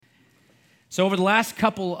So over the last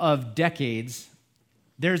couple of decades,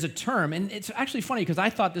 there's a term, and it's actually funny because I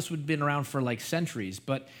thought this would have been around for like centuries,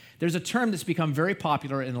 but there's a term that's become very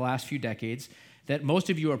popular in the last few decades that most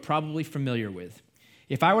of you are probably familiar with.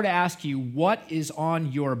 If I were to ask you what is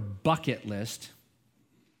on your bucket list,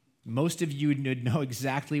 most of you would know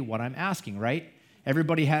exactly what I'm asking, right?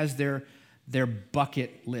 Everybody has their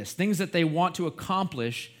bucket list, things that they want to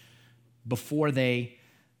accomplish before they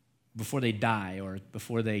die or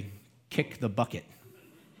before they kick the bucket.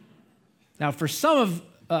 Now, for some of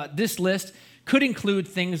this list could include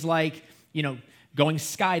things like, going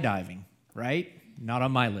skydiving, right? Not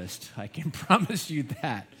on my list, I can promise you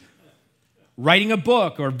that. Writing a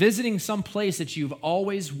book or visiting some place that you've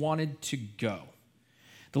always wanted to go.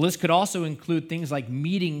 The list could also include things like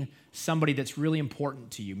meeting somebody that's really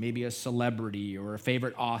important to you, maybe a celebrity or a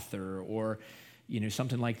favorite author or,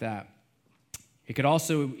 something like that. It could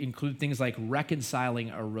also include things like reconciling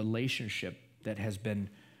a relationship that has been,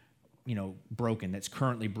 broken, that's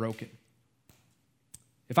currently broken.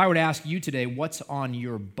 If I were to ask you today, what's on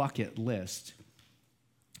your bucket list,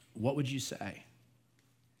 what would you say?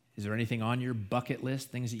 Is there anything on your bucket list,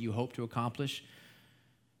 things that you hope to accomplish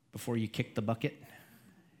before you kick the bucket?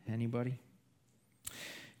 Anybody?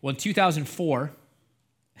 Well, in 2004,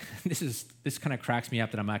 this kind of cracks me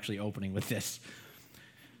up that I'm actually opening with this.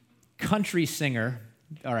 Country singer.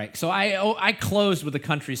 All right, so I closed with a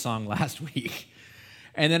country song last week,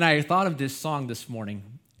 and then I thought of this song this morning,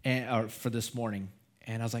 and I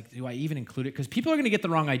was like, do I even include it? Because people are going to get the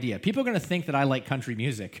wrong idea. People are going to think that I like country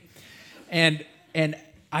music, and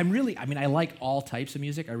I like all types of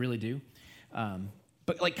music. I really do,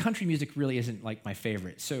 but like country music really isn't like my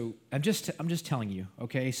favorite. So I'm just telling you,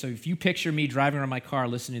 okay? So if you picture me driving around my car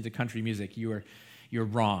listening to country music, you're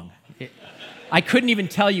wrong. I couldn't even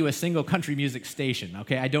tell you a single country music station,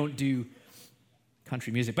 okay? I don't do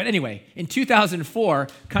country music. But anyway, in 2004,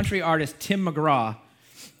 country artist Tim McGraw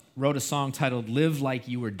wrote a song titled Live Like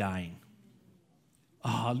You Were Dying.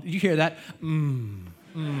 Oh, did you hear that?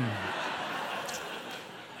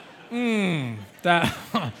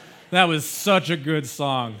 That was such a good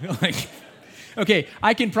song. Okay,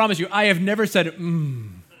 I can promise you, I have never said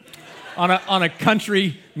on a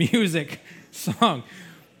country music song.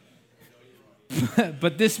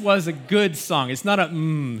 But this was a good song. It's not a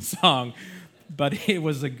song, but it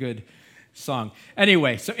was a good song.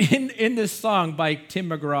 Anyway, so in this song by Tim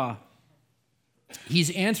McGraw, he's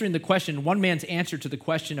answering the question, one man's answer to the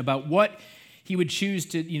question about what he would choose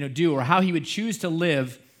to do or how he would choose to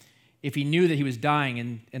live if he knew that he was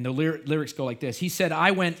dying. And the lyrics go like this. He said,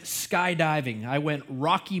 I went skydiving. I went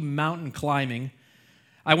Rocky Mountain climbing.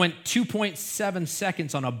 I went 2.7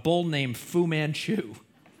 seconds on a bull named Fu Manchu.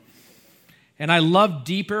 And I loved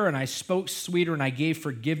deeper, and I spoke sweeter, and I gave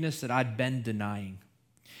forgiveness that I'd been denying.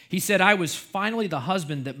 He said, I was finally the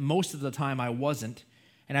husband that most of the time I wasn't,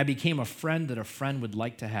 and I became a friend that a friend would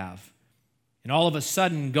like to have. And all of a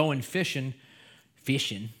sudden, going fishing,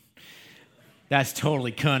 that's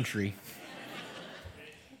totally country.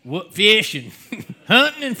 Fishing,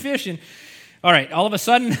 hunting and fishing. All right, all of a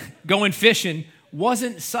sudden, going fishing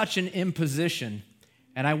wasn't such an imposition,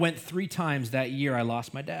 and I went 3 times that year I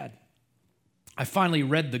lost my dad. I finally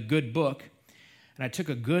read the good book, and I took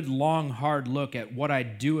a good, long, hard look at what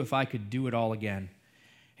I'd do if I could do it all again.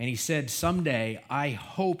 And he said, someday, I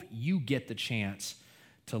hope you get the chance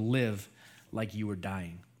to live like you were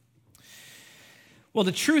dying. Well,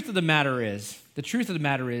 the truth of the matter is,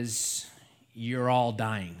 you're all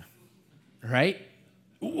dying, right?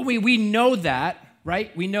 We know that,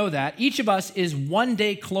 right? We know that. Each of us is one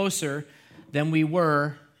day closer than we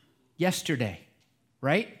were yesterday,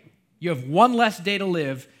 right? You have one less day to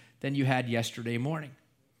live than you had yesterday morning.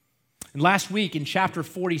 And last week in chapter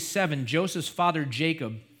 47, Joseph's father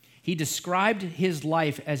Jacob, he described his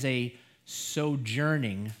life as a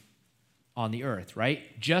sojourning on the earth,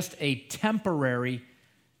 right? Just a temporary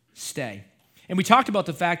stay. And we talked about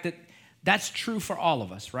the fact that that's true for all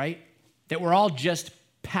of us, right? That we're all just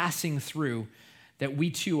passing through, that we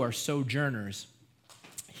too are sojourners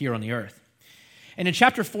here on the earth. And in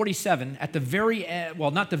chapter 47, at the very end,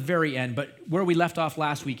 well, not the very end, but where we left off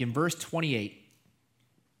last week in verse 28,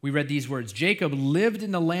 we read these words, Jacob lived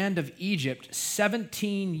in the land of Egypt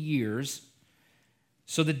 17 years.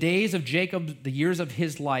 So the days of Jacob, the years of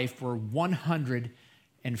his life, were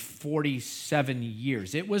 147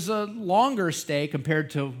 years. It was a longer stay compared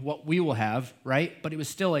to what we will have, right? But it was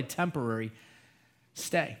still a temporary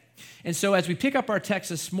stay. And so as we pick up our text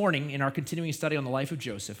this morning in our continuing study on the life of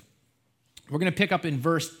Joseph, we're going to pick up in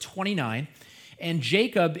verse 29, and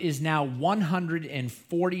Jacob is now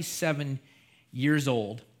 147 years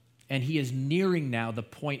old, and he is nearing now the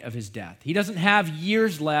point of his death. He doesn't have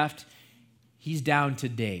years left. He's down to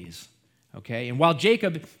days, okay? And while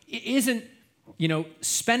Jacob isn't,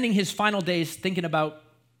 spending his final days thinking about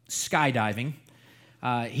skydiving,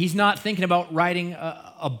 he's not thinking about riding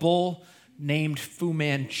a bull named Fu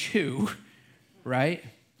Manchu, right?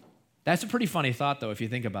 That's a pretty funny thought, though, if you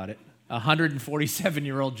think about it. A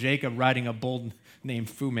 147-year-old Jacob riding a bull named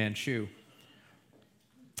Fu Manchu.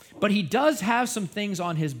 But he does have some things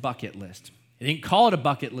on his bucket list. He didn't call it a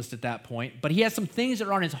bucket list at that point, but he has some things that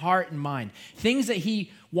are on his heart and mind, things that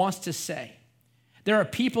he wants to say. There are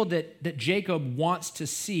people that Jacob wants to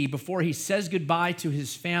see before he says goodbye to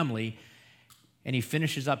his family and he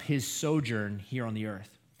finishes up his sojourn here on the earth.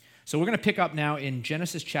 So we're going to pick up now in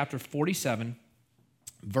Genesis chapter 47,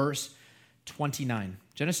 verse 29.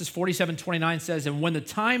 Genesis 47:29 says, "And when the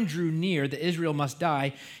time drew near that Israel must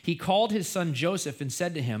die, he called his son Joseph and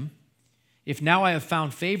said to him, 'If now I have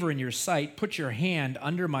found favor in your sight, put your hand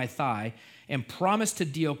under my thigh and promise to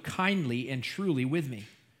deal kindly and truly with me.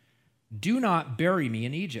 Do not bury me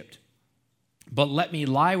in Egypt, but let me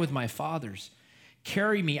lie with my fathers.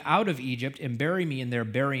 Carry me out of Egypt and bury me in their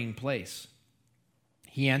burying place.'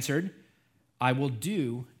 He answered, 'I will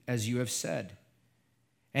do as you have said.'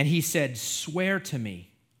 And he said, 'Swear to me.'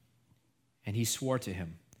 And he swore to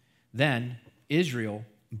him. Then Israel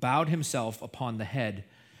bowed himself upon the head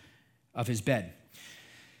of his bed."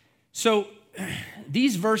 So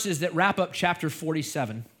these verses that wrap up chapter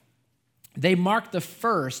 47, they mark the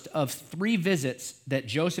first of 3 visits that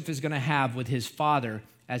Joseph is going to have with his father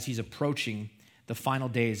as he's approaching the final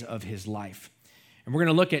days of his life. And we're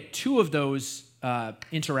going to look at 2 of those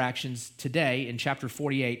interactions today in chapter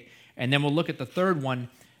 48, and then we'll look at the third one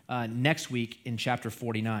next week in chapter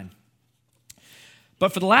 49.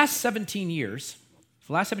 But for the last 17 years,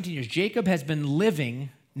 Jacob has been living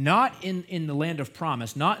not in the land of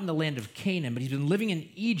promise, not in the land of Canaan, but he's been living in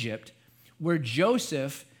Egypt, where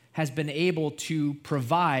Joseph has been able to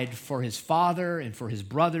provide for his father and for his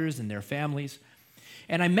brothers and their families.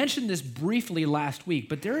 And I mentioned this briefly last week,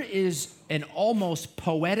 but there is an almost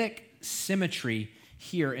poetic symmetry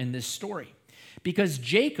here in this story. Because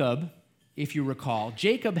Jacob, if you recall,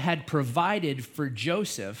 Jacob had provided for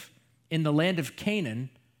Joseph in the land of Canaan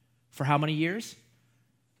for how many years?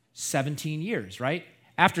 17 years, right?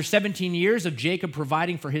 After 17 years of Jacob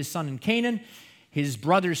providing for his son in Canaan, his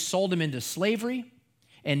brothers sold him into slavery.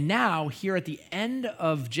 And now, here at the end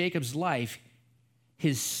of Jacob's life,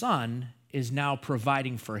 his son is now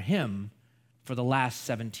providing for him for the last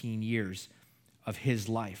 17 years of his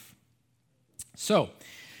life. So,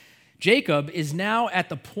 Jacob is now at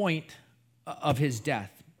the point of his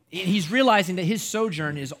death. He's realizing that his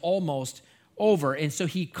sojourn is almost over, and so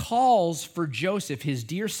he calls for Joseph, his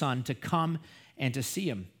dear son, to come and to see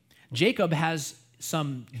him. Jacob has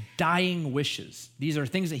some dying wishes. These are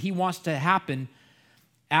things that he wants to happen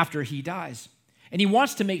after he dies. And he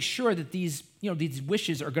wants to make sure that these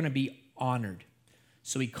wishes are going to be honored.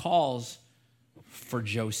 So he calls for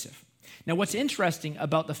Joseph. Now, what's interesting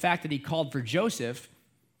about the fact that he called for Joseph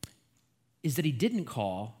is that he didn't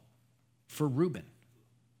call for Reuben,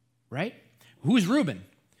 right? Who's Reuben?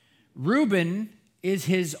 Reuben is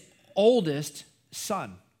his oldest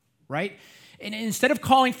son, right? And instead of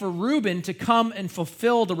calling for Reuben to come and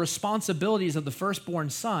fulfill the responsibilities of the firstborn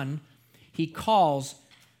son, he calls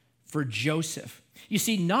for Joseph. You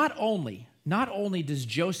see, not only does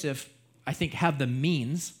Joseph, I think, have the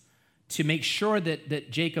means to make sure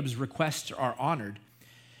that Jacob's requests are honored,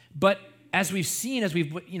 but as we've seen, as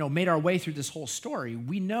we've made our way through this whole story,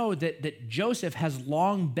 we know that Joseph has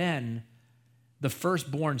long been the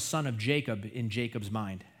firstborn son of Jacob in Jacob's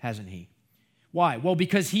mind, hasn't he? Why? Well,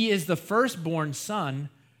 because he is the firstborn son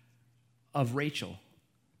of Rachel,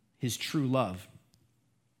 his true love.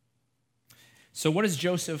 So what does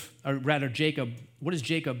Jacob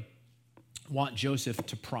want Joseph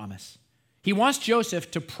to promise? He wants Joseph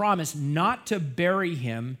to promise not to bury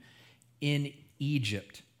him in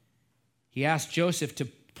Egypt. He asked Joseph to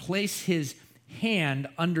place his hand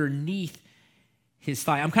underneath his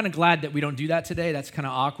thigh. I'm kind of glad that we don't do that today. That's kind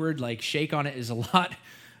of awkward. Like, shake on it is a lot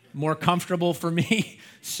more comfortable for me.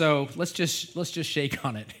 So let's just shake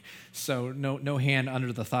on it. So no hand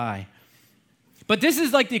under the thigh. But this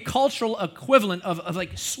is like the cultural equivalent of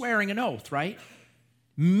like swearing an oath, right?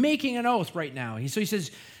 Making an oath right now. So he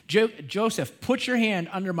says, Joseph, put your hand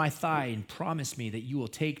under my thigh and promise me that you will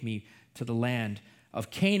take me to the land of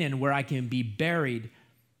Canaan where I can be buried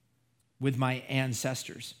with my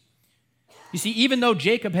ancestors. You see, even though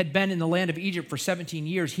Jacob had been in the land of Egypt for 17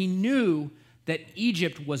 years, he knew that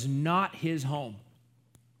Egypt was not his home,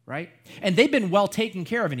 right? And they've been well taken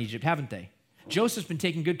care of in Egypt, haven't they? Joseph's been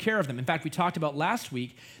taking good care of them. In fact, we talked about last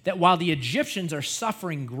week that while the Egyptians are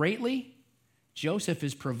suffering greatly, Joseph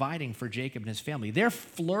is providing for Jacob and his family. They're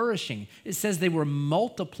flourishing. It says they were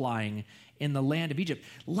multiplying in the land of Egypt.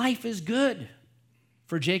 Life is good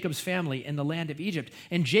for Jacob's family in the land of Egypt.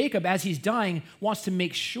 And Jacob, as he's dying, wants to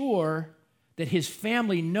make sure that his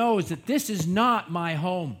family knows that this is not my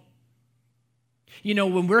home. You know,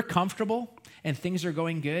 when we're comfortable and things are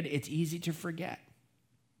going good, it's easy to forget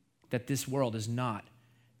that this world is not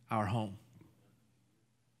our home.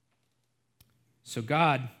 So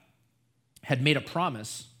God had made a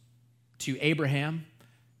promise to Abraham,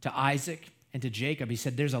 to Isaac, and to Jacob. He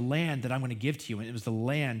said, there's a land that I'm going to give to you, and it was the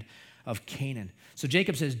land of Canaan. So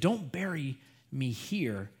Jacob says, don't bury me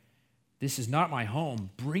here. This is not my home.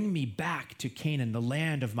 Bring me back to Canaan, the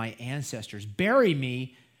land of my ancestors. Bury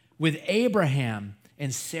me with Abraham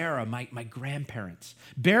and Sarah, my grandparents.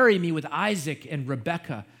 Bury me with Isaac and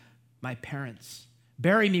Rebekah, my parents.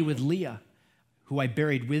 Bury me with Leah, who I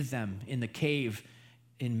buried with them in the cave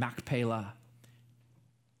in Machpelah.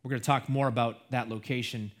 We're going to talk more about that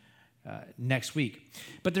location next week.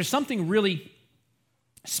 But there's something really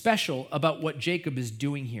special about what Jacob is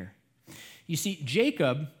doing here. You see,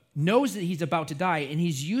 Jacob knows that he's about to die, and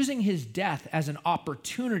he's using his death as an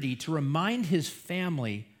opportunity to remind his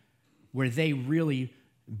family where they really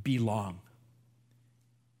belong.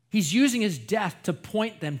 He's using his death to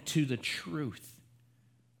point them to the truth.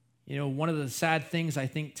 You know, one of the sad things I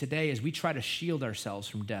think today is we try to shield ourselves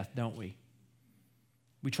from death, don't we?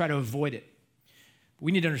 We try to avoid it.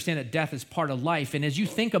 We need to understand that death is part of life. And as you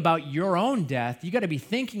think about your own death, you got to be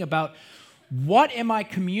thinking about, what am I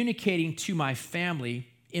communicating to my family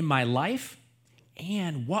in my life?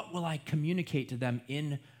 And what will I communicate to them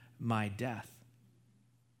in my death?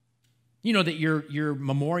 You know that your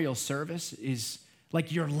memorial service is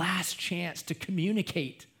like your last chance to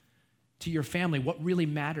communicate to your family what really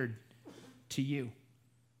mattered to you.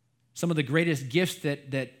 Some of the greatest gifts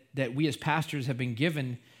that we as pastors have been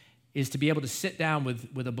given is to be able to sit down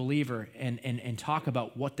with a believer and talk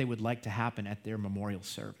about what they would like to happen at their memorial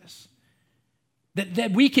service.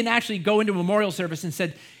 That we can actually go into a memorial service and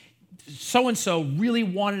said, so-and-so really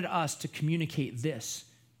wanted us to communicate this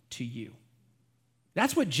to you.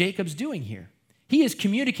 That's what Jacob's doing here. He is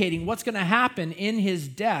communicating what's going to happen in his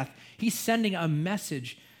death. He's sending a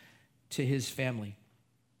message to his family.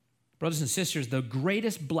 Brothers and sisters, the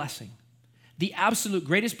greatest blessing, the absolute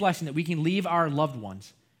greatest blessing that we can leave our loved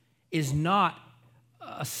ones is not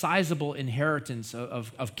a sizable inheritance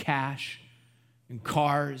of cash and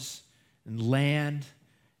cars and land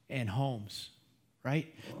and homes,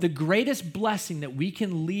 right? The greatest blessing that we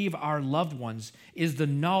can leave our loved ones is the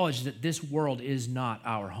knowledge that this world is not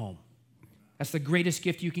our home. That's the greatest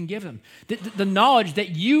gift you can give them. The knowledge that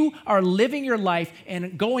you are living your life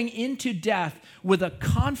and going into death with a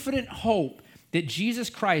confident hope that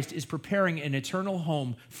Jesus Christ is preparing an eternal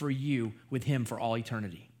home for you with him for all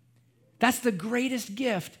eternity. That's the greatest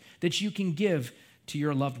gift that you can give to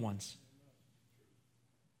your loved ones.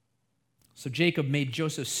 So Jacob made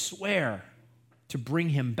Joseph swear to bring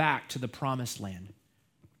him back to the promised land.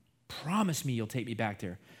 Promise me you'll take me back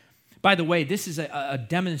there. By the way, this is a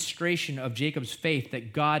demonstration of Jacob's faith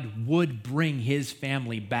that God would bring his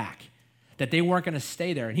family back, that they weren't going to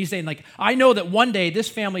stay there. And he's saying, like, I know that one day this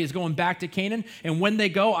family is going back to Canaan, and when they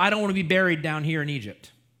go, I don't want to be buried down here in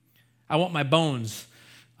Egypt. I want my bones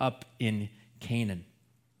up in Canaan.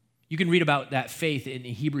 You can read about that faith in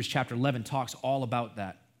Hebrews chapter 11, talks all about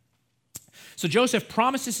that. So Joseph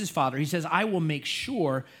promises his father, he says, I will make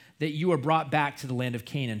sure that you are brought back to the land of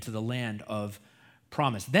Canaan, to the land of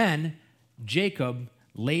promise. Then Jacob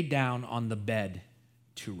laid down on the bed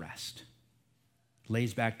to rest.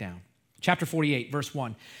 Lays back down. Chapter 48, verse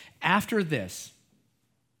 1. After this,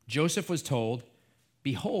 Joseph was told,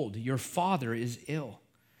 behold, your father is ill.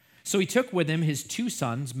 So he took with him his two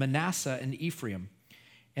sons, Manasseh and Ephraim.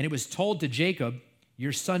 And it was told to Jacob,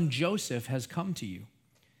 your son Joseph has come to you.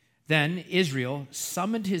 Then Israel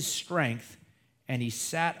summoned his strength, and he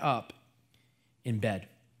sat up in bed.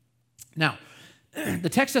 Now, the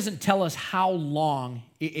text doesn't tell us how long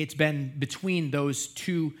it's been between those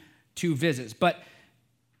two visits, but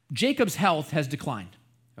Jacob's health has declined,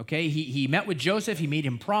 okay? He met with Joseph, he made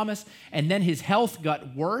him promise, and then his health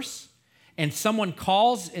got worse, and someone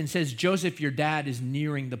calls and says, Joseph, your dad is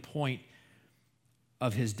nearing the point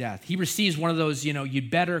of his death. He receives one of those,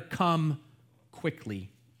 you'd better come quickly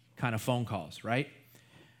kind of phone calls, right?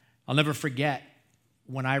 I'll never forget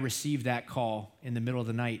when I received that call in the middle of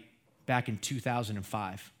the night back in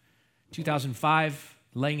 2005. 2005,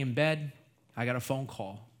 laying in bed, I got a phone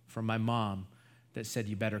call from my mom that said,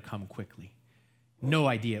 you better come quickly. No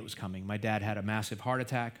idea it was coming. My dad had a massive heart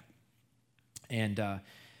attack, and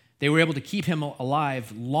they were able to keep him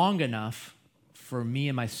alive long enough for me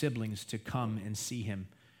and my siblings to come and see him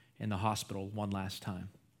in the hospital one last time.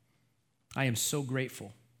 I am so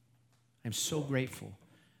grateful. I'm so grateful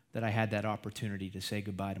that I had that opportunity to say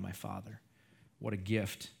goodbye to my father. What a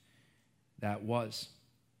gift that was.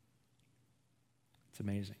 It's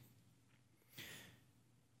amazing.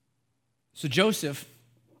 So Joseph,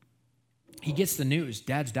 he gets the news,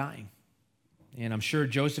 Dad's dying. And I'm sure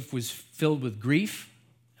Joseph was filled with grief.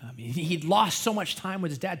 I mean, he'd lost so much time with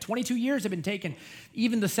his dad. 22 years had been taken.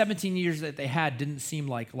 Even the 17 years that they had didn't seem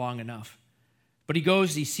like long enough. But he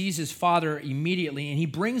goes, he sees his father immediately, and he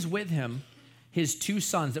brings with him his two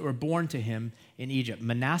sons that were born to him in Egypt,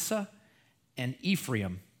 Manasseh and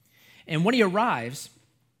Ephraim. And when he arrives,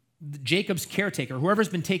 Jacob's caretaker, whoever's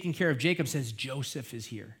been taking care of Jacob, says, Joseph is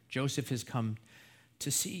here. Joseph has come to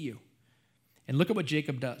see you. And look at what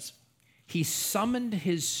Jacob does. He summoned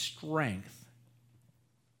his strength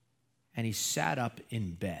and he sat up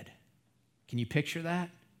in bed. Can you picture that?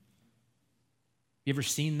 You ever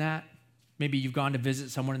seen that? Maybe you've gone to visit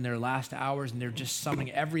someone in their last hours and they're just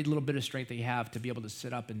summoning every little bit of strength they have to be able to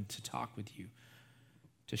sit up and to talk with you,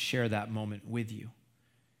 to share that moment with you.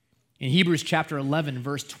 In Hebrews chapter 11,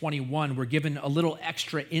 verse 21, we're given a little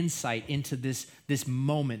extra insight into this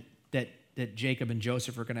moment that Jacob and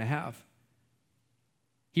Joseph are going to have.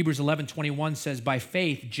 Hebrews 11:21 says, by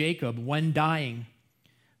faith, Jacob, when dying,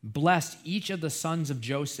 blessed each of the sons of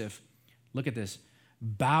Joseph, look at this,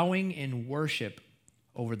 bowing in worship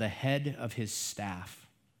over the head of his staff.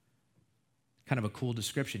 Kind of a cool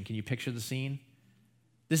description. Can you picture the scene?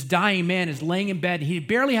 This dying man is laying in bed. He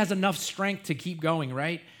barely has enough strength to keep going,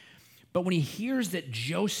 right? But when he hears that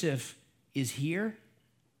Joseph is here,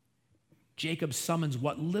 Jacob summons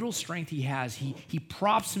what little strength he has. He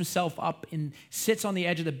props himself up and sits on the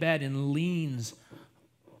edge of the bed and leans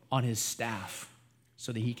on his staff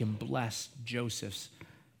so that he can bless Joseph's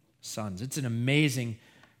sons. It's an amazing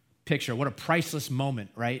picture. What a priceless moment,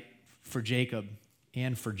 right, for Jacob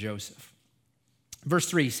and for Joseph. Verse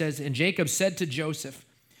 3 says, and Jacob said to Joseph,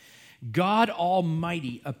 God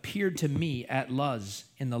Almighty appeared to me at Luz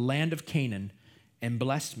in the land of Canaan and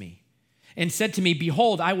blessed me, and said to me,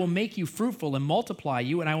 behold, I will make you fruitful and multiply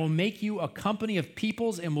you, and I will make you a company of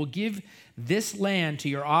peoples, and will give this land to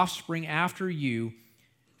your offspring after you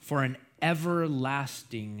for an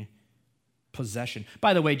everlasting possession.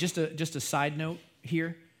 By the way, just a side note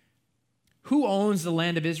here. Who owns the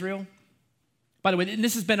land of Israel? By the way,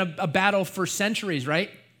 this has been a battle for centuries, right?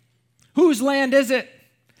 Whose land is it?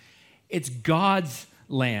 It's God's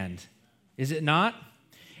land, is it not?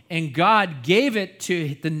 And God gave it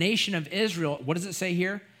to the nation of Israel, what does it say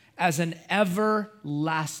here? As an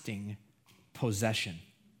everlasting possession.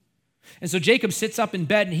 And so Jacob sits up in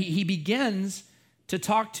bed and he begins to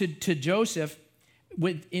talk to Joseph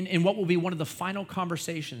in what will be one of the final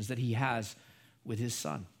conversations that he has with his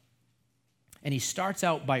son. And he starts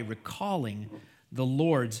out by recalling the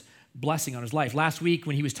Lord's blessing on his life. Last week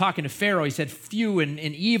when he was talking to Pharaoh, he said, few and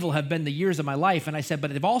evil have been the years of my life. And I said,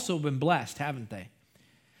 but they've also been blessed, haven't they?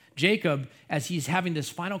 Jacob, as he's having this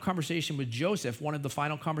final conversation with Joseph, one of the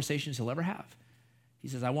final conversations he'll ever have, he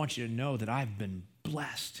says, I want you to know that I've been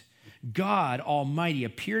blessed. God Almighty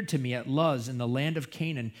appeared to me at Luz in the land of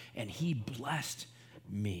Canaan, and he blessed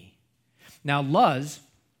me. Now, Luz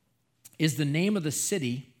is the name of the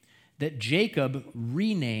city that Jacob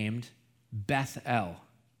renamed Bethel.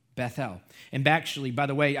 Bethel. And actually, by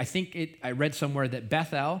the way, I read somewhere that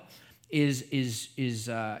Bethel is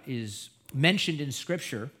mentioned in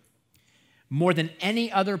Scripture more than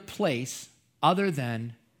any other place other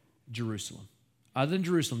than Jerusalem. Other than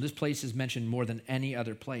Jerusalem, this place is mentioned more than any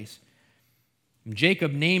other place. And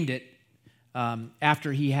Jacob named it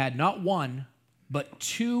after he had not one, but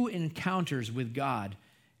two encounters with God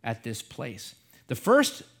at this place. The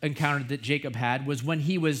first encounter that Jacob had was when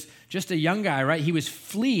he was just a young guy, right? He was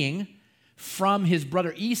fleeing from his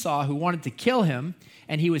brother Esau, who wanted to kill him,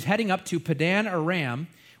 and he was heading up to Padan Aram,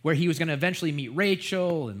 where he was going to eventually meet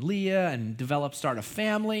Rachel and Leah and start a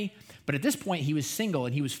family. But at this point, he was single,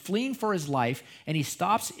 and he was fleeing for his life, and he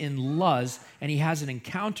stops in Luz, and he has an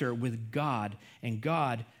encounter with God, and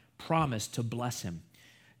God promised to bless him.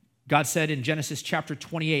 God said in Genesis chapter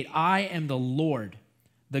 28, I am the Lord,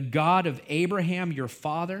 the God of Abraham, your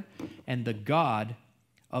father, and the God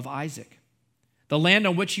of Isaac. The land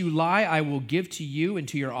on which you lie, I will give to you and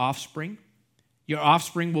to your offspring. Your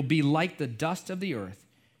offspring will be like the dust of the earth,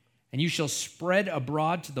 and you shall spread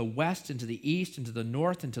abroad to the west and to the east and to the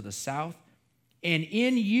north and to the south. And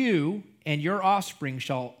in you and your offspring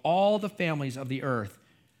shall all the families of the earth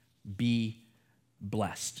be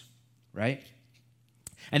blessed, right?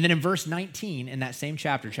 And then in verse 19, in that same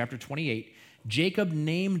chapter, chapter 28, Jacob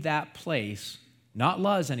named that place, not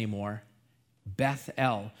Luz anymore,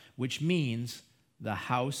 Bethel, which means the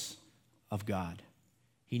house of God.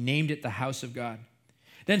 He named it the house of God.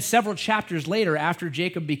 Then several chapters later, after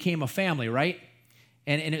Jacob became a family, right?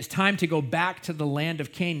 And it's time to go back to the land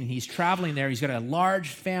of Canaan. He's traveling there. He's got a large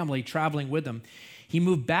family traveling with him. He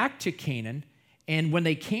moved back to Canaan, and when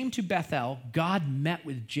they came to Bethel, God met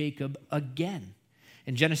with Jacob again.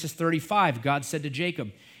 In Genesis 35, God said to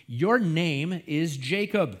Jacob, "Your name is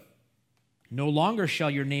Jacob. No longer shall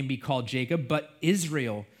your name be called Jacob, but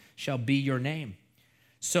Israel shall be your name."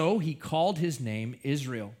 So he called his name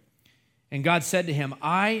Israel. And God said to him,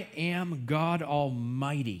 "I am God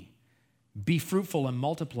Almighty. Be fruitful and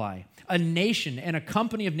multiply. A nation and a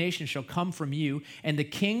company of nations shall come from you, and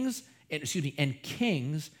kings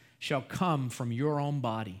shall come from your own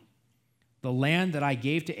body. The land that I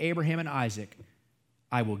gave to Abraham and Isaac,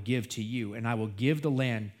 I will give to you, and I will give the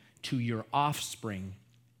land to your offspring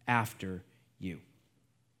after you."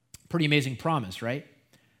 Pretty amazing promise, right?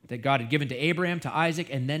 That God had given to Abraham, to Isaac,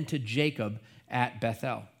 and then to Jacob at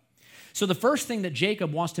Bethel. So the first thing that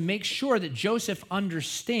Jacob wants to make sure that Joseph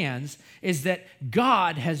understands is that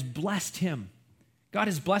God has blessed him. God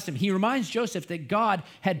has blessed him. He reminds Joseph that God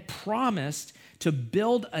had promised to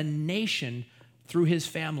build a nation through his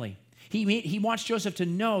family. He wants Joseph to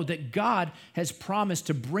know that God has promised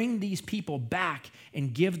to bring these people back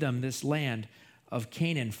and give them this land of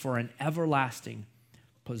Canaan for an everlasting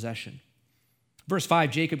possession. Verse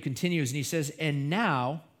 5, Jacob continues and he says, "And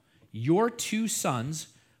now your two sons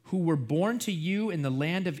who were born to you in the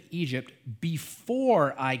land of Egypt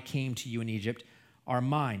before I came to you in Egypt are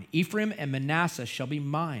mine. Ephraim and Manasseh shall be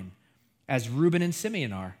mine, as Reuben and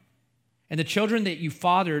Simeon are. And the children that you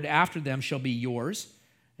fathered after them shall be yours,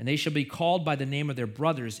 and they shall be called by the name of their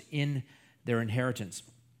brothers in their inheritance."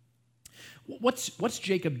 What's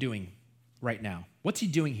Jacob doing right now? What's he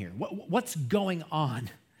doing here? What's going on?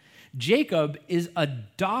 Jacob is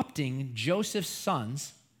adopting Joseph's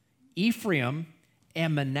sons, Ephraim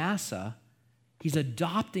and Manasseh. He's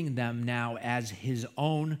adopting them now as his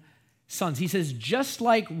own sons. He says, just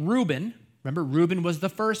like Reuben, remember Reuben was the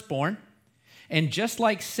firstborn, and just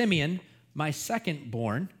like Simeon, my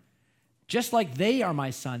secondborn, just like they are my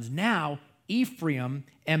sons, now Ephraim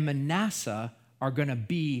and Manasseh are going to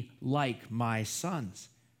be like my sons.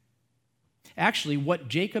 Actually, what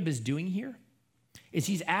Jacob is doing here is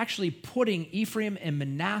he's actually putting Ephraim and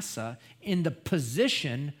Manasseh in the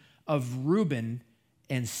position of Reuben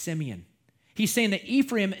and Simeon. He's saying that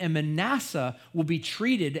Ephraim and Manasseh will be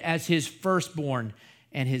treated as his firstborn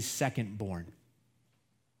and his secondborn.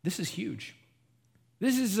 This is huge.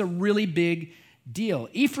 This is a really big deal.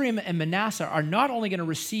 Ephraim and Manasseh are not only going to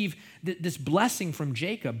receive this blessing from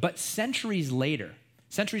Jacob, but centuries later,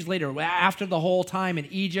 after the whole time in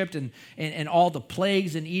Egypt and all the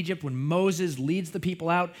plagues in Egypt, when Moses leads the people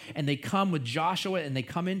out and they come with Joshua and they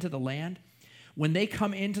come into the land, when they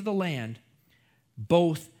come into the land,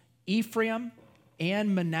 both Ephraim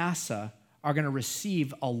and Manasseh are going to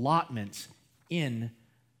receive allotments in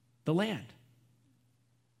the land.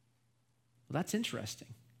 Well, that's interesting.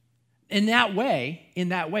 In that way,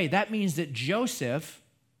 that means that Joseph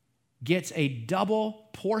gets a double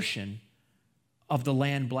portion of the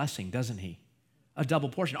land blessing, doesn't he? A double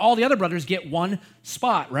portion. All the other brothers get one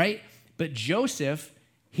spot, right? But Joseph,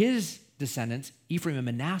 his descendants, Ephraim and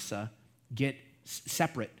Manasseh, get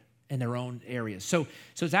separate in their own areas. So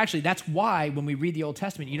it's actually, that's why when we read the Old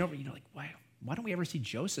Testament, you know, like, why don't we ever see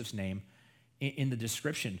Joseph's name in the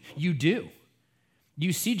description? You do.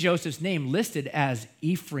 You see Joseph's name listed as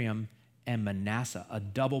Ephraim and Manasseh, a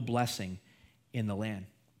double blessing in the land.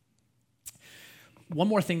 One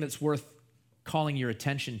more thing that's worth calling your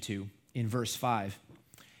attention to in verse 5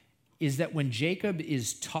 is that when Jacob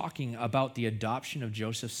is talking about the adoption of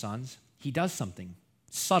Joseph's sons, he does something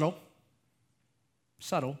subtle,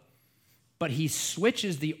 but he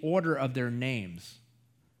switches the order of their names,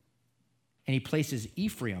 and he places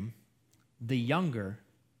Ephraim, the younger,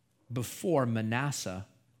 before Manasseh,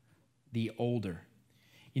 the older.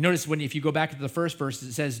 You notice if you go back to the first verse,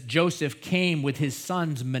 it says Joseph came with his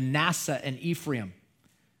sons Manasseh and Ephraim.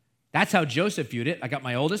 That's how Joseph viewed it. I got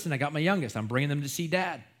my oldest and I got my youngest. I'm bringing them to see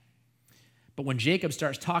dad. But when Jacob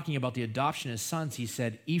starts talking about the adoption of his sons, he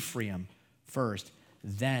said Ephraim first,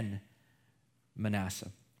 then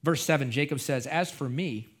Manasseh. Verse 7, Jacob says, "As for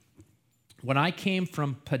me, when I came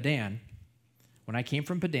from Padan,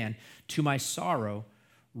 to my sorrow,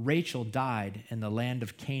 Rachel died in the land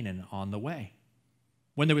of Canaan on the way.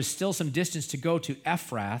 When there was still some distance to go to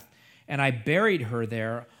Ephrath, and I buried her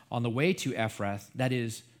there on the way to Ephrath, that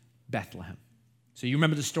is Bethlehem. So you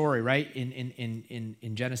remember the story, right,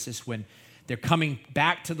 in Genesis when they're coming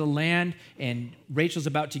back to the land and Rachel's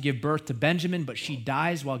about to give birth to Benjamin, but she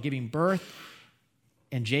dies while giving birth,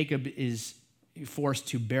 and Jacob is forced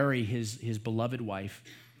to bury his beloved wife,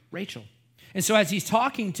 Rachel. And so as he's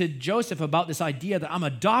talking to Joseph about this idea that I'm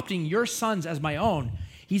adopting your sons as my own,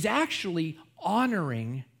 he's actually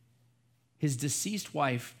honoring his deceased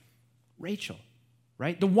wife, Rachel,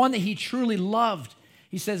 right? The one that he truly loved.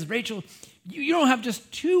 He says, Rachel, you don't have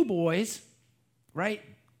just two boys, right?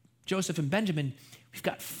 Joseph and Benjamin. We've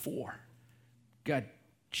got four. We've got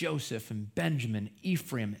Joseph and Benjamin,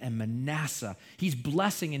 Ephraim and Manasseh. He's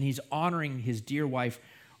blessing and he's honoring his dear wife,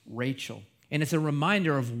 Rachel. And it's a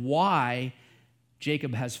reminder of why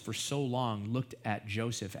Jacob has for so long looked at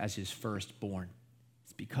Joseph as his firstborn.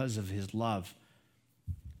 It's because of his love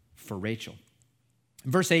for Rachel.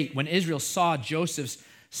 In verse 8, when Israel saw Joseph's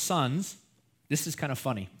sons, this is kind of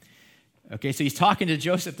funny. Okay, so he's talking to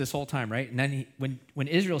Joseph this whole time, right? And then when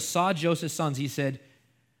Israel saw Joseph's sons, he said,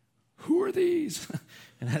 "Who are these?"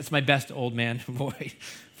 And that's my best old man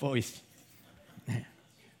voice.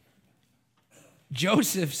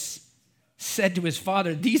 Joseph said to his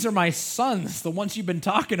father, "These are my sons, the ones you've been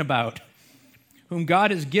talking about, whom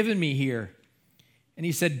God has given me here." And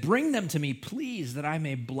he said, "Bring them to me, please, that I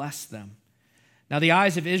may bless them." Now the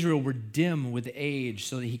eyes of Israel were dim with age,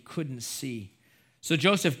 so that he couldn't see. So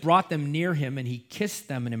Joseph brought them near him, and he kissed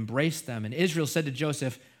them and embraced them. And Israel said to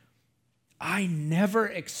Joseph, "I never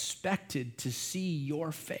expected to see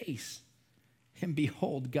your face. And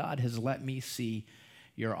behold, God has let me see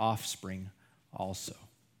your offspring also."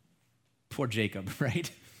 Poor Jacob,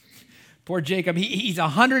 right? Poor Jacob. He's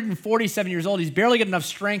 147 years old. He's barely got enough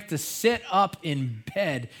strength to sit up in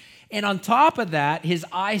bed. And on top of that, his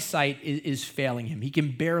eyesight is failing him. He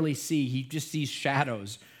can barely see. He just sees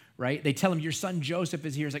shadows, right? They tell him, "Your son Joseph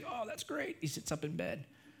is here." He's like, "Oh, that's great." He sits up in bed.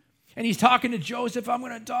 And he's talking to Joseph, "I'm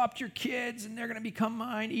going to adopt your kids, and they're going to become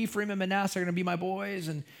mine. Ephraim and Manasseh are going to be my boys."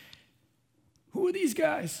 And who are these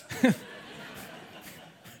guys?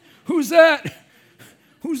 Who's that?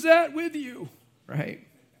 Who's that with you? Right?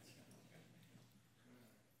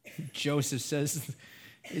 Joseph says,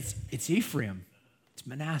 it's Ephraim. It's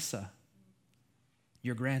Manasseh,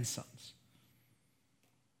 your grandsons.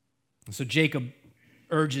 And so Jacob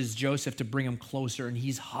urges Joseph to bring him closer, and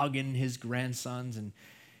he's hugging his grandsons and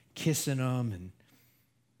kissing them, and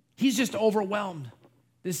he's just overwhelmed.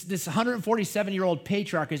 This 147-year-old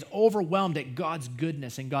patriarch is overwhelmed at God's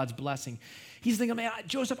goodness and God's blessing. He's thinking, "Man,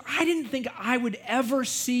 Joseph, I didn't think I would ever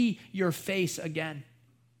see your face again.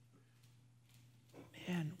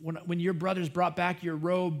 Man, when your brothers brought back your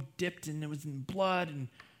robe dipped and it was in blood, and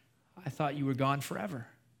I thought you were gone forever.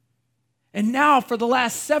 And now for the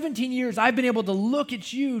last 17 years, I've been able to look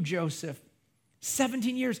at you, Joseph.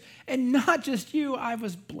 17 years. And not just you, I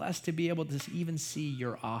was blessed to be able to even see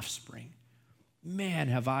your offspring. Man,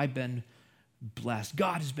 have I been blessed.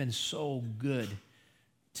 God has been so good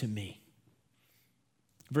to me."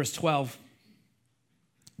 Verse 12,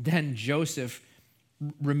 then Joseph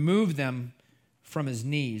removed them from his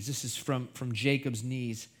knees. This is from Jacob's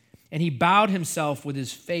knees. And he bowed himself with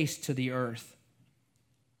his face to the earth.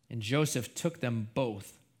 And Joseph took them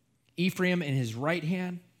both, Ephraim in his right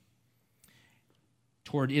hand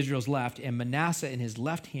toward Israel's left, and Manasseh in his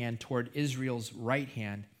left hand toward Israel's right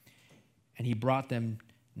hand, and he brought them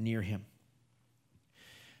near him.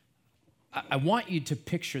 I want you to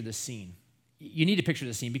picture the scene. You need to picture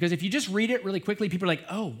the scene, because if you just read it really quickly, people are like,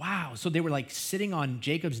 "Oh, wow, so they were like sitting on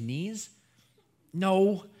Jacob's knees?"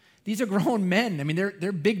 No, these are grown men. I mean,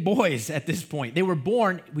 they're big boys at this point. They were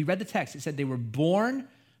born, we read the text, it said they were born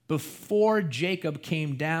before Jacob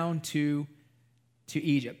came down to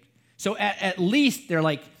Egypt. So at least they're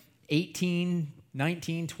like 18,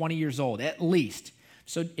 19, 20 years old, at least.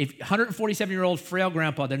 So if 147-year-old frail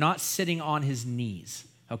grandpa, they're not sitting on his knees,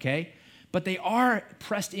 okay? But they are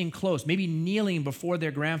pressed in close, maybe kneeling before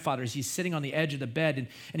their grandfathers. He's sitting on the edge of the bed,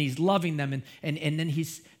 and he's loving them. And then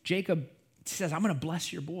Jacob says, "I'm going to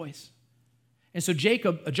bless your boys." And so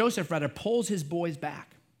Joseph pulls his boys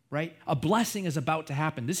back, right? A blessing is about to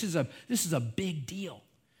happen. This is a big deal.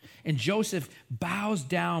 And Joseph bows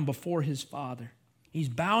down before his father. He's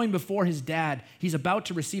bowing before his dad. He's about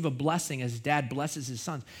to receive a blessing as his dad blesses his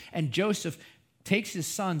sons. And Joseph takes his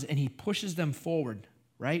sons and he pushes them forward,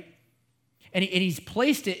 right? And he's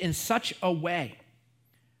placed it in such a way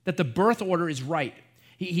that the birth order is right.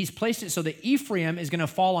 He's placed it so that Ephraim is going to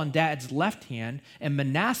fall on dad's left hand, and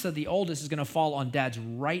Manasseh, the oldest, is going to fall on dad's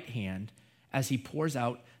right hand as he pours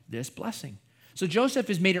out this blessing. So Joseph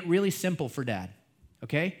has made it really simple for dad,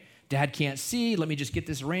 okay? Dad can't see. Let me just get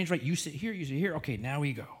this arranged right. You sit here, you sit here. Okay, now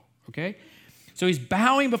we go. Okay? So he's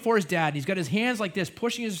bowing before his dad. And he's got his hands like this,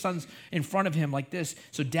 pushing his sons in front of him like this.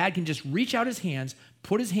 So dad can just reach out his hands,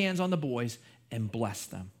 put his hands on the boys, and bless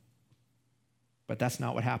them. But that's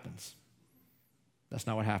not what happens. That's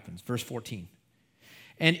not what happens. Verse 14.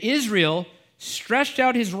 And Israel stretched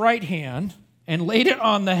out his right hand and laid it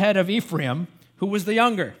on the head of Ephraim, who was the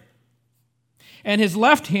younger, and his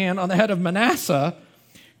left hand on the head of Manasseh,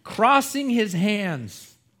 crossing his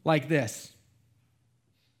hands like this.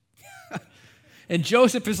 And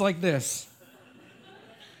Joseph is like this.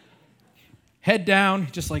 Head down,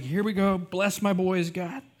 just like, here we go. Bless my boys,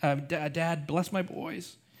 God. Dad, bless my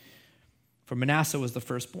boys. For Manasseh was the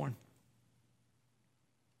firstborn.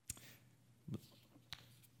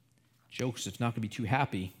 Joseph's not going to be too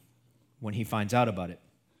happy when he finds out about it.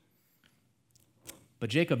 But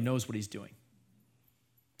Jacob knows what he's doing.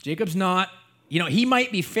 Jacob's not, he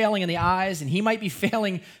might be failing in the eyes and he might be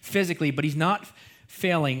failing physically, but he's not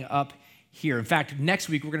failing up here. In fact, next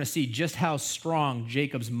week we're going to see just how strong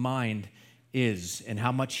Jacob's mind is and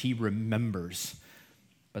how much he remembers.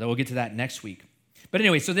 But we'll get to that next week. But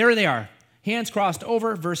anyway, so there they are. Hands crossed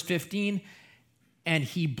over, verse 15. And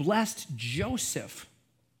he blessed Joseph.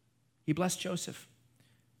 He blessed Joseph.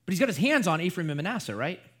 But he's got his hands on Ephraim and Manasseh,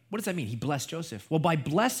 right? What does that mean? He blessed Joseph. Well, by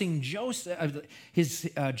blessing Joseph,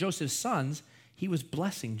 Joseph's sons, he was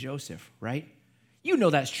blessing Joseph, right? You know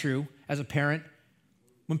that's true as a parent.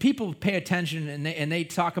 When people pay attention and they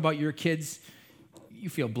talk about your kids, you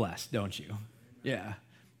feel blessed, don't you? Yeah.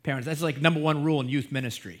 Parents, that's like number one rule in youth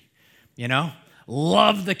ministry,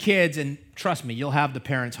 Love the kids, and trust me, you'll have the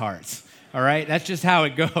parents' hearts, all right? That's just how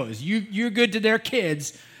it goes. You're good to their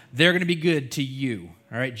kids, they're going to be good to you,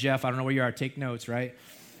 all right? Jeff, I don't know where you are. Take notes, right?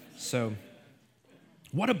 So,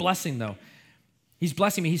 what a blessing, though. He's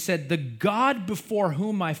blessing me. He said, the God before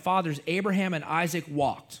whom my fathers Abraham and Isaac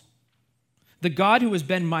walked, the God who has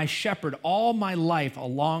been my shepherd all my life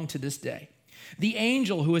along to this day, the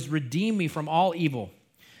angel who has redeemed me from all evil,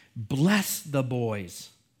 bless the boys,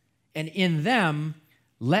 and in them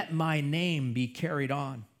let my name be carried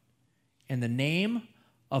on, and the name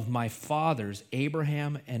of my fathers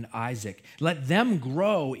Abraham and Isaac. Let them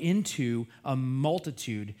grow into a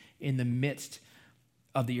multitude in the midst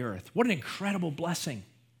of the earth. What an incredible blessing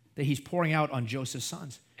that he's pouring out on Joseph's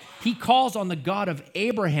sons. He calls on the God of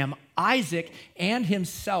Abraham, Isaac, and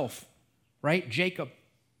himself, right, Jacob,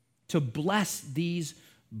 to bless these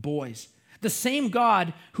boys. The same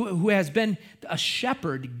God who has been a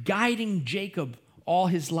shepherd guiding Jacob all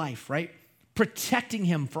his life, right, protecting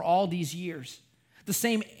him for all these years. The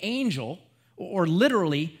same angel, or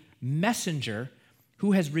literally messenger,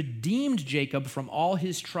 who has redeemed Jacob from all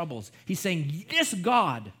his troubles. He's saying, this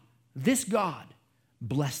God,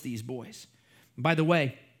 bless these boys. By the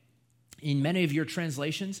way, in many of your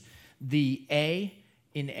translations, the A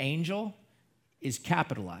in angel is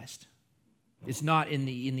capitalized. It's not in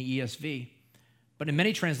the ESV. But in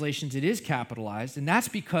many translations, it is capitalized, and that's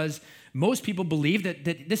because most people believe that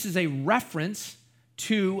this is a reference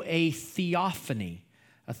to a theophany,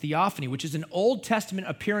 which is an Old Testament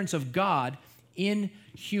appearance of God in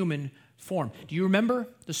human form. Do you remember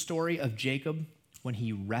the story of Jacob when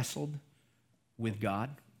he wrestled with God?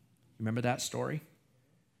 Remember that story?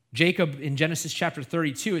 Jacob, in Genesis chapter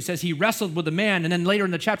 32, it says he wrestled with a man, and then later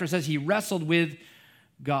in the chapter it says he wrestled with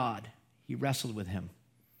God. He wrestled with him.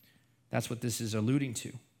 That's what this is alluding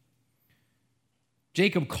to.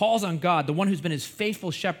 Jacob calls on God, the one who's been his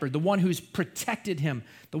faithful shepherd, the one who's protected him,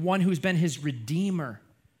 the one who's been his redeemer.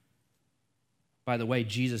 By the way,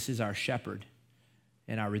 Jesus is our shepherd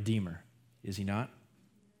and our redeemer, is he not?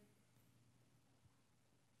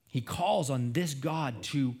 He calls on this God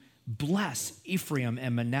to bless Ephraim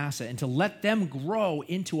and Manasseh and to let them grow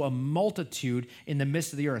into a multitude in the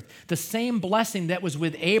midst of the earth. The same blessing that was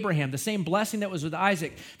with Abraham, the same blessing that was with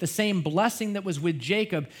Isaac, the same blessing that was with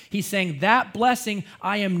Jacob, he's saying that blessing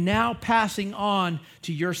I am now passing on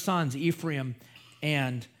to your sons, Ephraim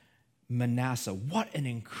and Manasseh. What an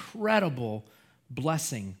incredible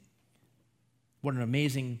blessing. What an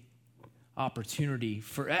amazing opportunity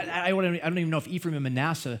for, I don't even know if Ephraim and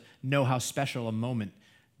Manasseh know how special a moment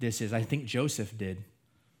this is. I think Joseph did.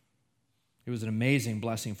 It was an amazing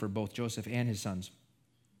blessing for both Joseph and his sons.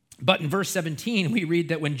 But in verse 17, we read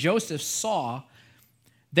that when Joseph saw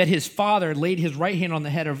that his father laid his right hand on the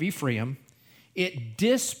head of Ephraim, it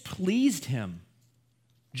displeased him.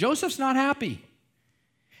 Joseph's not happy.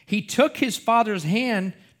 He took his father's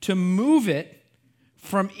hand to move it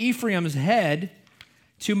from Ephraim's head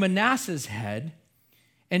to Manasseh's head.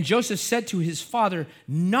 And Joseph said to his father,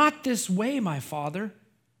 "Not this way, my father.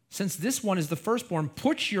 Since this one is the firstborn,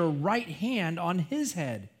 put your right hand on his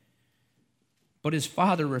head." But his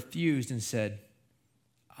father refused and said,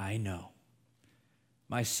 "I know,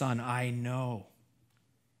 my son, I know.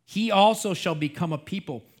 He also shall become a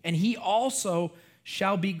people, and he also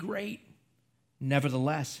shall be great.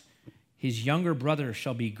 Nevertheless, his younger brother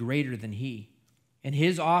shall be greater than he, and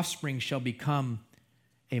his offspring shall become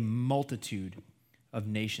a multitude of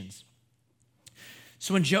nations."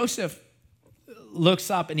 So when Joseph looks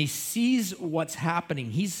up and he sees what's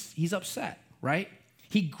happening, he's upset, right?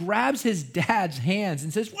 He grabs his dad's hands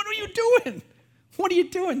and says, "What are you doing? What are you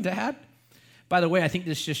doing, Dad?" By the way, I think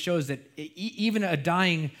this just shows that even a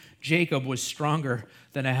dying Jacob was stronger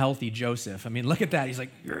than a healthy Joseph. I mean, look at that. He's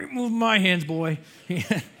like, "You ain't moving my hands, boy."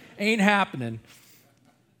 Ain't happening.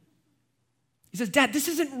 He says, "Dad, this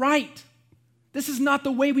isn't right. This is not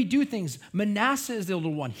the way we do things. Manasseh is the older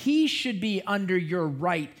one. He should be under your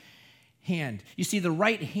right hand." You see, the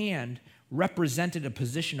right hand represented a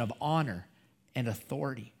position of honor and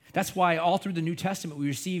authority. That's why all through the New Testament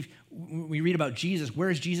we read about Jesus. Where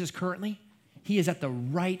is Jesus currently? He is at the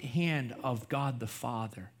right hand of God the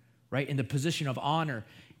Father, right? In the position of honor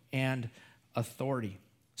and authority.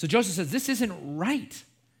 So Joseph says, this isn't right.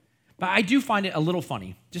 But I do find it a little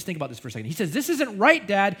funny. Just think about this for a second. He says, "This isn't right,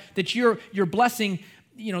 Dad, that you're blessing,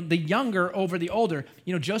 the younger over the older."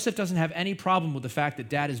 Joseph doesn't have any problem with the fact that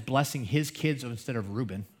Dad is blessing his kids instead of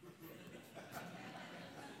Reuben.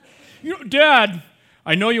 "Dad,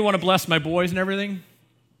 I know you want to bless my boys and everything,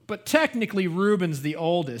 but technically Reuben's the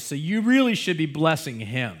oldest, so you really should be blessing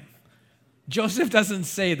him." Joseph doesn't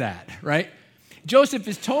say that, right? Joseph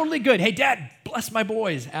is totally good. "Hey, Dad, bless my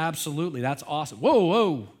boys." Absolutely, that's awesome.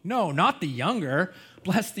 Whoa, no, not the younger.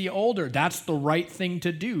 Bless the older. That's the right thing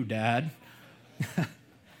to do, Dad.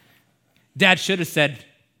 Dad should have said,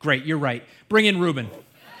 "Great, you're right. Bring in Reuben."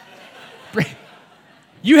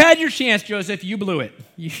 You had your chance, Joseph. You blew it.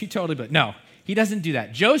 You totally blew it. No, he doesn't do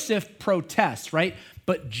that. Joseph protests, right?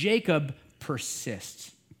 But Jacob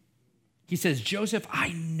persists. He says, "Joseph, I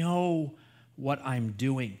know what I'm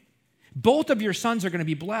doing. Both of your sons are going to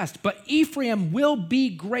be blessed, but Ephraim will be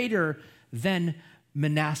greater than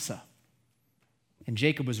Manasseh." And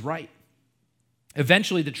Jacob was right.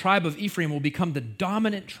 Eventually, the tribe of Ephraim will become the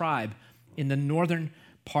dominant tribe in the northern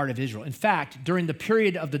part of Israel. In fact, during the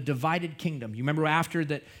period of the divided kingdom, you remember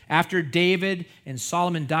after David and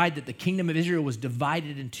Solomon died, that the kingdom of Israel was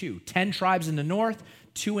divided in two. 10 tribes in the north,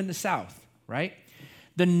 2 in the south, right?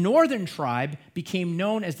 The northern tribe became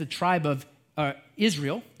known as the tribe of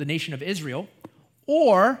Israel, the nation of Israel,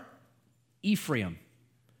 or Ephraim.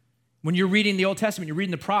 When you're reading the Old Testament, you're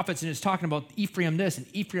reading the prophets, and it's talking about Ephraim this and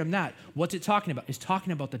Ephraim that. What's it talking about? It's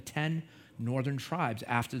talking about the 10 northern tribes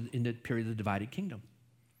in the period of the divided kingdom.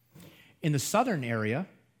 In the southern area,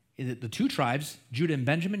 the 2 tribes, Judah and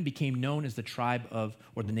Benjamin, became known as the tribe of,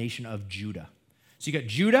 or the nation of Judah. So you got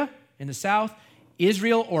Judah in the south,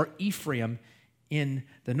 Israel or Ephraim in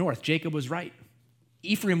the north. Jacob was right.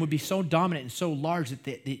 Ephraim would be so dominant and so large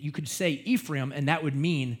that you could say Ephraim, and that would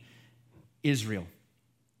mean Israel.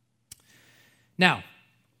 Now,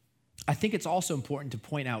 I think it's also important to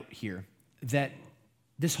point out here that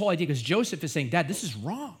this whole idea, because Joseph is saying, "Dad, this is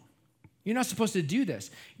wrong. You're not supposed to do this."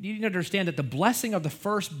 You need to understand that the blessing of the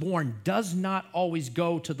firstborn does not always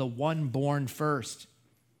go to the one born first.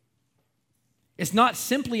 It's not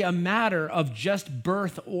simply a matter of just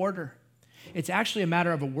birth order. It's actually a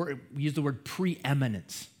matter of we use the word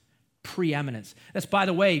preeminence. Preeminence. That's, by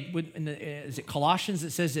the way, is it Colossians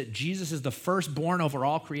that says that Jesus is the firstborn over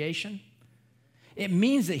all creation? It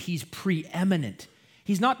means that he's preeminent.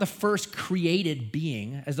 He's not the first created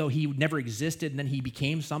being, as though he never existed and then he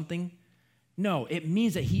became something. No, it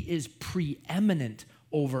means that he is preeminent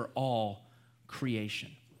over all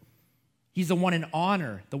creation. He's the one in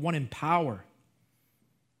honor, the one in power.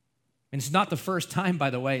 And it's not the first time, by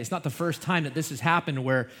the way, it's not the first time that this has happened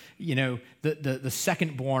where, the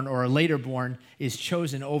second born or a later born is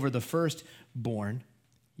chosen over the firstborn.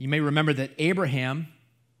 You may remember that Abraham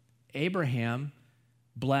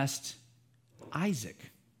blessed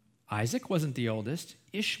Isaac. Isaac wasn't the oldest.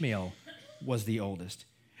 Ishmael was the oldest.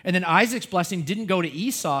 And then Isaac's blessing didn't go to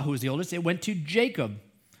Esau, who was the oldest. It went to Jacob,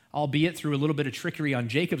 albeit through a little bit of trickery on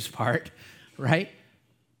Jacob's part, right?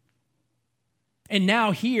 And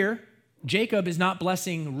now here, Jacob is not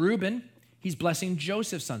blessing Reuben, he's blessing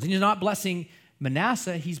Joseph's sons. And he's not blessing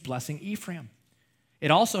Manasseh, he's blessing Ephraim.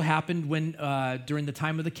 It also happened during the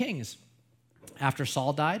time of the kings. After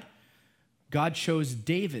Saul died, God chose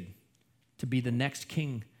David to be the next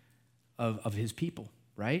king of his people,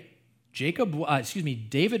 right?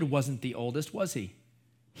 David wasn't the oldest, was he?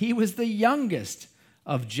 He was the youngest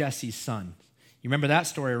of Jesse's sons. You remember that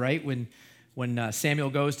story, right? When Samuel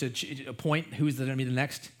goes to appoint who's going to be the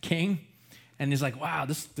next king, and he's like, wow,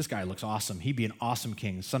 this guy looks awesome. He'd be an awesome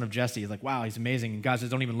king, son of Jesse. He's like, wow, he's amazing. And God says,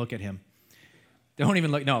 don't even look at him. Don't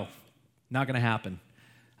even look. No, not going to happen.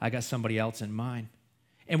 I got somebody else in mind.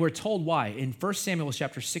 And we're told why. In 1 Samuel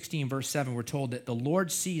chapter 16, verse 7, we're told that the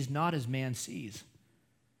Lord sees not as man sees.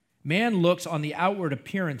 Man looks on the outward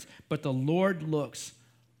appearance, but the Lord looks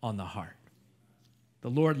on the heart. The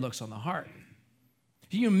Lord looks on the heart.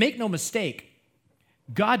 You make no mistake,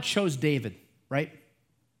 God chose David, right?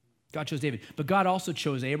 God chose David. But God also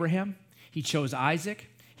chose Abraham. He chose Isaac.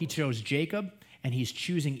 He chose Jacob. And he's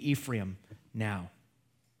choosing Ephraim now.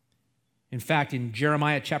 In fact, in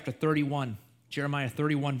Jeremiah chapter 31, Jeremiah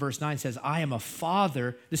 31 verse 9 says, I am a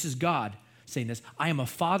father, this is God saying this, I am a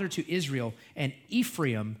father to Israel, and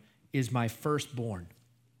Ephraim is my firstborn.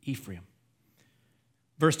 Ephraim.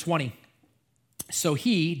 Verse 20, so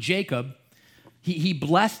he, Jacob, he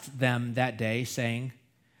blessed them that day, saying,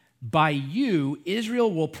 by you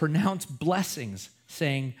Israel will pronounce blessings,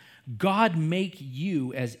 saying, God make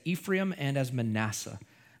you as Ephraim and as Manasseh.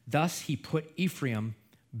 Thus he put Ephraim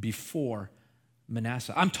before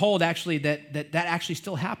Manasseh. I'm told actually that actually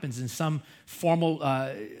still happens in some formal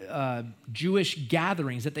Jewish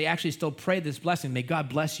gatherings, that they actually still pray this blessing. May God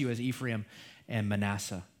bless you as Ephraim and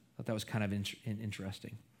Manasseh. I thought that was kind of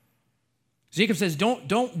interesting. Jacob says,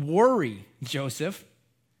 don't worry, Joseph.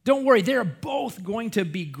 Don't worry. They're both going to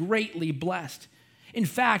be greatly blessed. In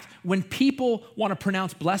fact, when people want to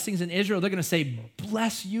pronounce blessings in Israel, they're going to say,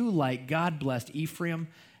 bless you like God blessed Ephraim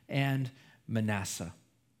and Manasseh.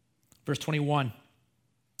 Verse 21,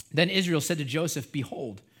 then Israel said to Joseph,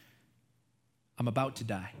 behold, I'm about to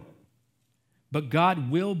die, but God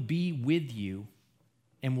will be with you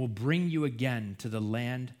and will bring you again to the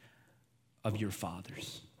land of your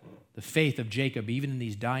fathers. The faith of Jacob, even in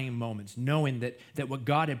these dying moments, knowing that what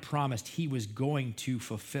God had promised, he was going to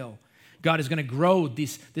fulfill. God is going to grow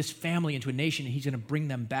this family into a nation, and he's going to bring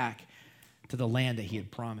them back to the land that he had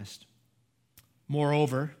promised.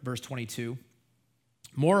 Moreover, verse 22,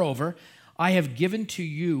 moreover, I have given to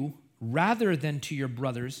you, rather than to your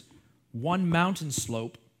brothers, one mountain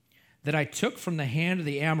slope that I took from the hand of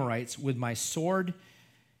the Amorites with my sword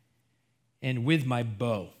and with my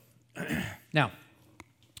bow. Now,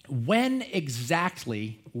 when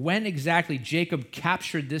exactly Jacob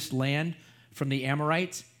captured this land from the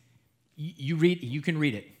Amorites, you can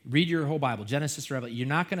read it. Read your whole Bible, Genesis to Revelation. You're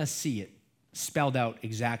not going to see it spelled out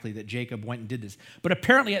exactly that Jacob went and did this. But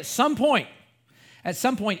apparently at some point,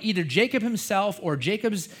 either Jacob himself or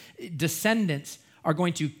Jacob's descendants are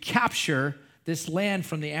going to capture this land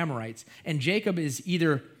from the Amorites. And Jacob is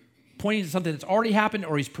either pointing to something that's already happened,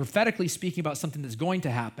 or he's prophetically speaking about something that's going to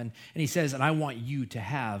happen. And he says, and I want you to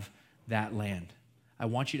have that land. I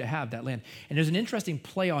want you to have that land. And there's an interesting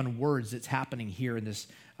play on words that's happening here in this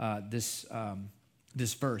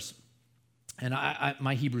verse. And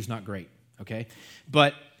my Hebrew's not great, okay?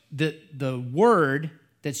 But the word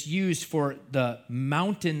that's used for the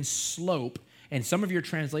mountain slope, and some of your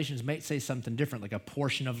translations might say something different, like a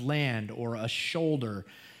portion of land or a shoulder,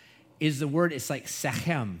 is the word, it's like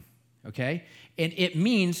sechem, okay? And it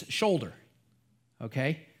means shoulder,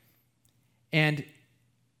 okay? And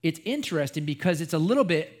it's interesting because it's a little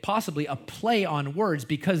bit possibly a play on words,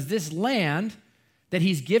 because this land that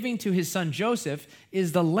he's giving to his son Joseph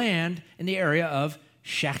is the land in the area of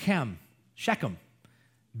Shechem,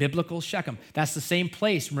 biblical Shechem. That's the same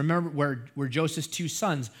place, remember, where Joseph's two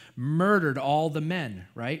sons murdered all the men,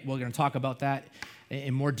 right? We're going to talk about that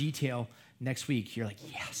in more detail next week. You're like,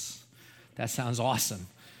 yes, that sounds awesome.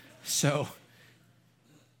 So,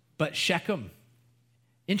 but Shechem,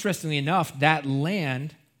 interestingly enough, that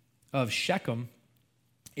land of Shechem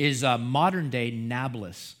is modern-day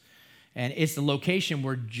Nablus. And it's the location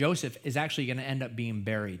where Joseph is actually going to end up being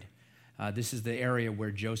buried. This is the area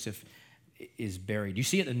where Joseph is buried. You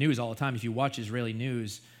see it in the news all the time. If you watch Israeli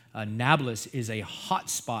news, Nablus is a hot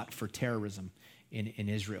spot for terrorism in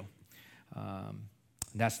Israel.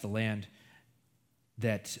 That's the land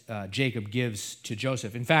that Jacob gives to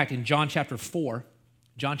Joseph. In fact, in John chapter 4,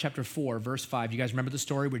 verse 5, you guys remember the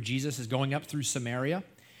story where Jesus is going up through Samaria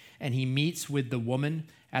and he meets with the woman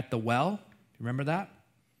at the well? Remember that?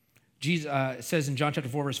 Jesus says in John chapter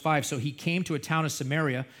 4, verse 5, so he came to a town of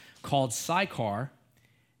Samaria called Sychar,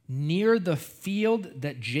 near the field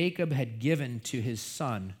that Jacob had given to his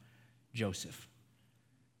son Joseph.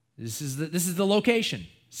 This is the location.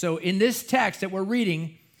 So in this text that we're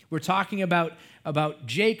reading, we're talking about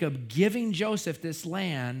Jacob giving Joseph this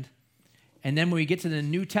land, and then when we get to the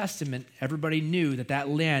New Testament, everybody knew that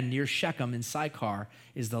land near Shechem in Sychar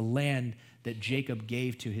is the land that Jacob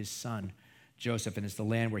gave to his son Joseph, and it's the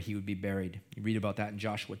land where he would be buried. You read about that in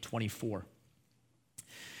Joshua 24.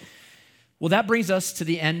 Well, that brings us to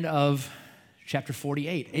the end of chapter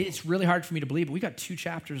 48. It's really hard for me to believe, but we got 2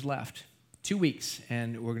 chapters left, 2 weeks,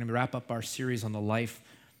 and we're going to wrap up our series on the life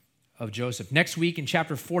of Joseph. Next week in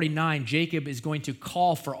chapter 49, Jacob is going to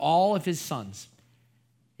call for all of his sons.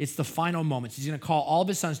 It's the final moments. He's going to call all of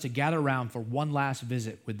his sons to gather around for one last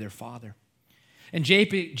visit with their father. And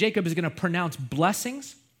Jacob is going to pronounce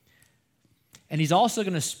blessings, and he's also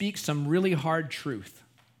going to speak some really hard truth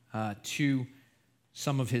to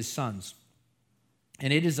some of his sons.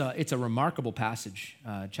 And it's a remarkable passage,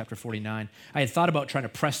 chapter 49. I had thought about trying to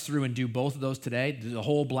press through and do both of those today, the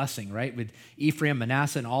whole blessing, right, with Ephraim,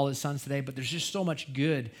 Manasseh, and all his sons today, but there's just so much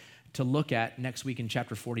good to look at next week in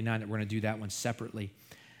chapter 49 that we're going to do that one separately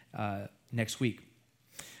next week.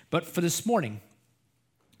 But for this morning,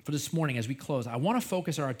 as we close, I want to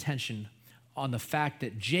focus our attention on the fact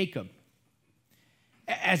that Jacob,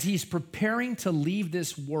 as he's preparing to leave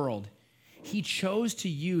this world, he chose to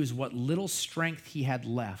use what little strength he had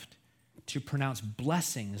left to pronounce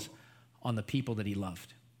blessings on the people that he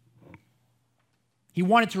loved. He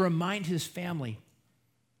wanted to remind his family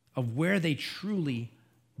of where they truly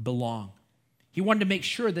belong. He wanted to make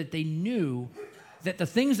sure that they knew that the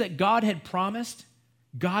things that God had promised,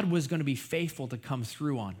 God was going to be faithful to come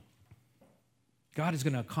through on. God is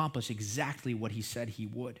going to accomplish exactly what he said he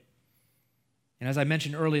would. And as I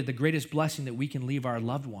mentioned earlier, the greatest blessing that we can leave our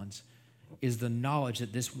loved ones is the knowledge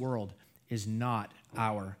that this world is not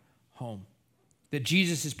our home. That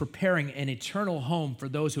Jesus is preparing an eternal home for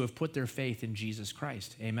those who have put their faith in Jesus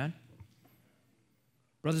Christ. Amen?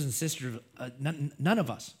 Brothers and sisters, none of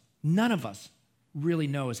us really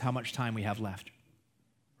knows how much time we have left,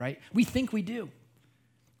 right? We think we do.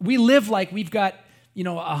 We live like we've got,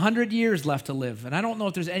 100 years left to live. And I don't know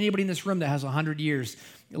if there's anybody in this room that has 100 years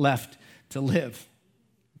left to live.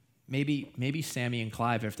 Maybe Sammy and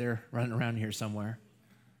Clive if they're running around here somewhere.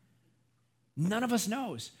 None of us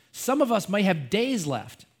knows. Some of us might have days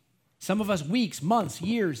left. Some of us weeks, months,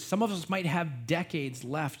 years. Some of us might have decades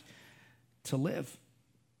left to live.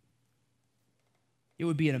 It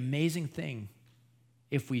would be an amazing thing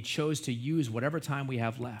if we chose to use whatever time we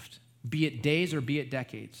have left, be it days or be it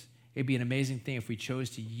decades. It'd be an amazing thing if we chose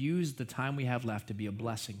to use the time we have left to be a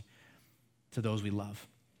blessing to those we love,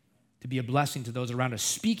 to be a blessing to those around us,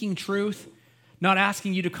 speaking truth, not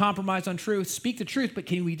asking you to compromise on truth. Speak the truth, but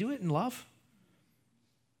can we do it in love?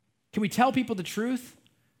 Can we tell people the truth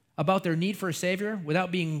about their need for a Savior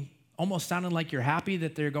without being almost sounding like you're happy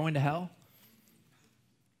that they're going to hell?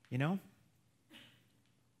 We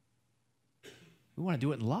want to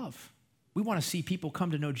do it in love. We want to see people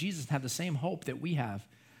come to know Jesus and have the same hope that we have,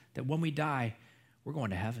 that when we die, we're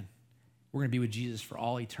going to heaven. We're going to be with Jesus for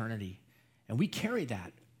all eternity. And we carry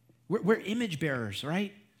that. We're image bearers,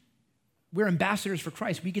 right? We're ambassadors for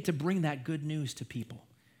Christ. We get to bring that good news to people.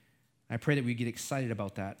 I pray that we get excited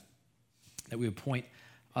about that we would point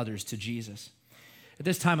others to Jesus. At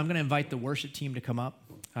this time, I'm going to invite the worship team to come up.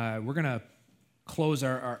 We're going to close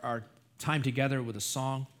our time together with a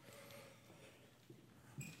song.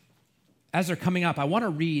 As they're coming up, I want to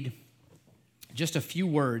read just a few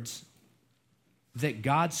words that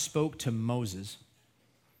God spoke to Moses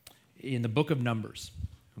in the book of Numbers.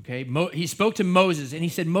 Okay, he spoke to Moses, and he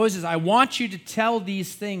said, Moses, I want you to tell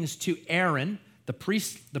these things to Aaron, the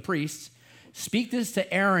priests. Speak this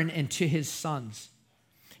to Aaron and to his sons.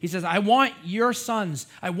 He says, I want your sons,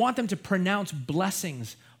 I want them to pronounce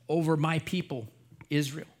blessings over my people,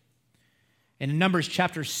 Israel. And in Numbers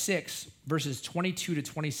chapter 6, verses 22 to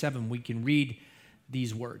 27, we can read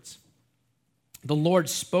these words. The Lord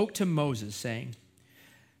spoke to Moses, saying,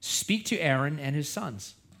 speak to Aaron and his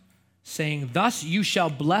sons, saying, thus you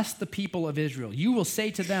shall bless the people of Israel. You will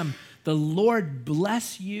say to them, the Lord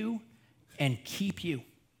bless you and keep you.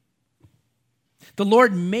 The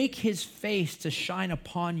Lord make his face to shine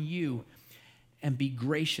upon you and be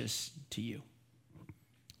gracious to you.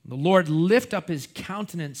 The Lord lift up his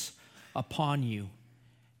countenance upon you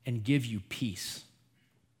and give you peace.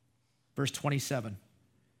 Verse 27,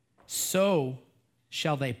 so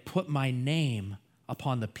shall they put my name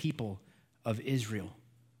upon the people of Israel,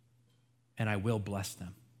 and I will bless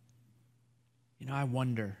them. I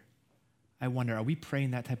wonder, are we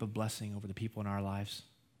praying that type of blessing over the people in our lives?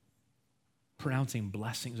 Pronouncing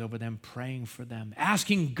blessings over them, praying for them,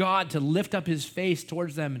 asking God to lift up his face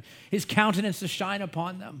towards them, his countenance to shine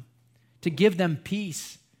upon them, to give them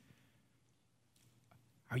peace.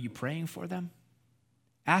 Are you praying for them?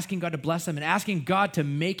 Asking God to bless them and asking God to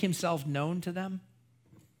make himself known to them?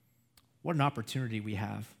 What an opportunity we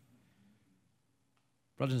have.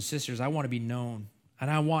 Brothers and sisters, I want to be known. And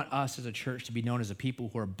I want us as a church to be known as a people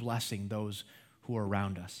who are blessing those who are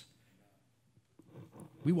around us.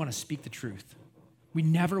 We want to speak the truth. We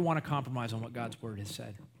never want to compromise on what God's word has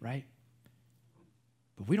said, right?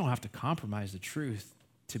 But we don't have to compromise the truth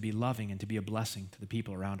to be loving and to be a blessing to the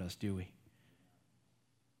people around us, do we?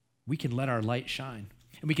 We can let our light shine.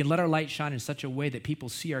 And we can let our light shine in such a way that people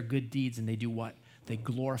see our good deeds and they do what? They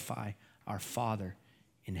glorify our Father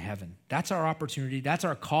in heaven. That's our opportunity. That's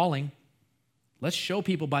our calling. Let's show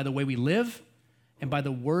people by the way we live and by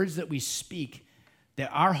the words that we speak that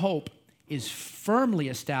our hope is firmly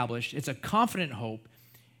established. It's a confident hope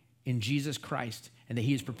in Jesus Christ and that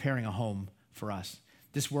he is preparing a home for us.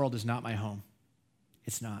 This world is not my home.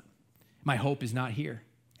 It's not. My hope is not here.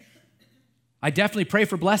 I definitely pray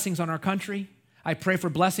for blessings on our country. I pray for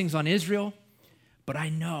blessings on Israel. But I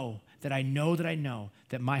know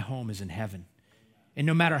that my home is in heaven. And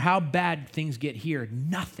no matter how bad things get here,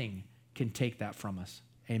 nothing can take that from us.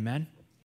 Amen?